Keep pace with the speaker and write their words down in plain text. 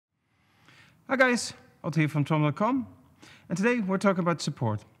Hi guys, Otto here from Trom.com, and today we're talking about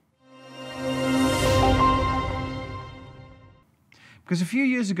support. Because a few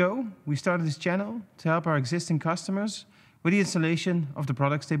years ago we started this channel to help our existing customers with the installation of the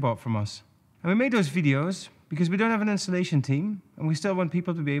products they bought from us. And we made those videos because we don't have an installation team and we still want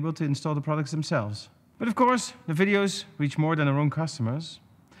people to be able to install the products themselves. But of course, the videos reach more than our own customers,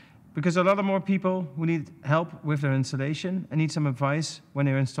 because a lot of more people who need help with their installation and need some advice when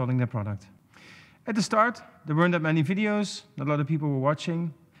they're installing their product. At the start, there weren't that many videos, not a lot of people were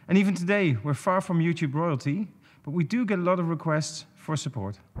watching, and even today we're far from YouTube royalty, but we do get a lot of requests for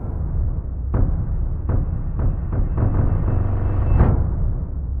support.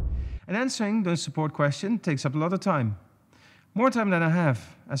 And answering those support questions takes up a lot of time. More time than I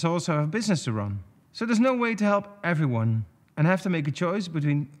have, as I also have a business to run. So there's no way to help everyone, and I have to make a choice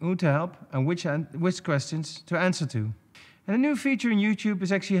between who to help and which questions to answer to. And a new feature in YouTube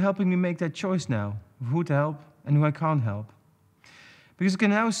is actually helping me make that choice now, of who to help and who I can't help. Because I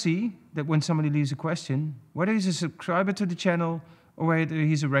can now see that when somebody leaves a question, whether he's a subscriber to the channel or whether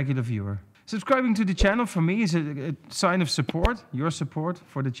he's a regular viewer. Subscribing to the channel for me is a sign of support, your support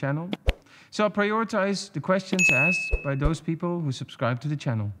for the channel. So I'll prioritize the questions asked by those people who subscribe to the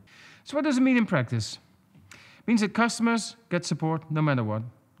channel. So what does it mean in practice? It means that customers get support no matter what.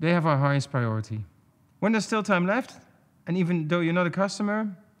 They have our highest priority. When there's still time left, and even though you're not a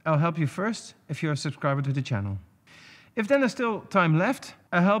customer, I'll help you first if you're a subscriber to the channel. If then there's still time left,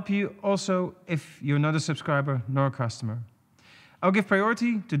 I'll help you also if you're not a subscriber nor a customer. I'll give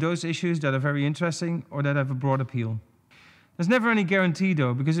priority to those issues that are very interesting or that have a broad appeal. There's never any guarantee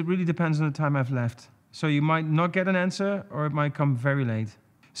though, because it really depends on the time I've left. So you might not get an answer or it might come very late.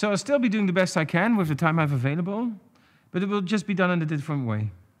 So I'll still be doing the best I can with the time I have available, but it will just be done in a different way.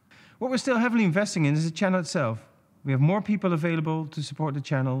 What we're still heavily investing in is the channel itself. We have more people available to support the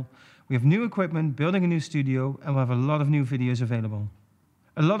channel. We have new equipment, building a new studio, and we'll have a lot of new videos available.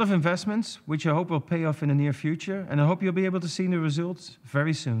 A lot of investments, which I hope will pay off in the near future, and I hope you'll be able to see the results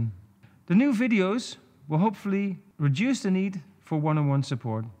very soon. The new videos will hopefully reduce the need for one-on-one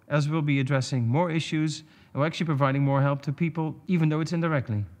support, as we'll be addressing more issues and we're actually providing more help to people, even though it's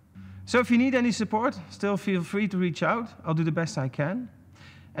indirectly. So if you need any support, still feel free to reach out. I'll do the best I can.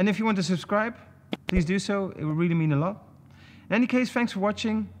 And if you want to subscribe, please do so. It will really mean a lot. In any case, thanks for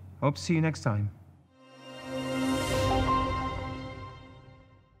watching. Hope to see you next time.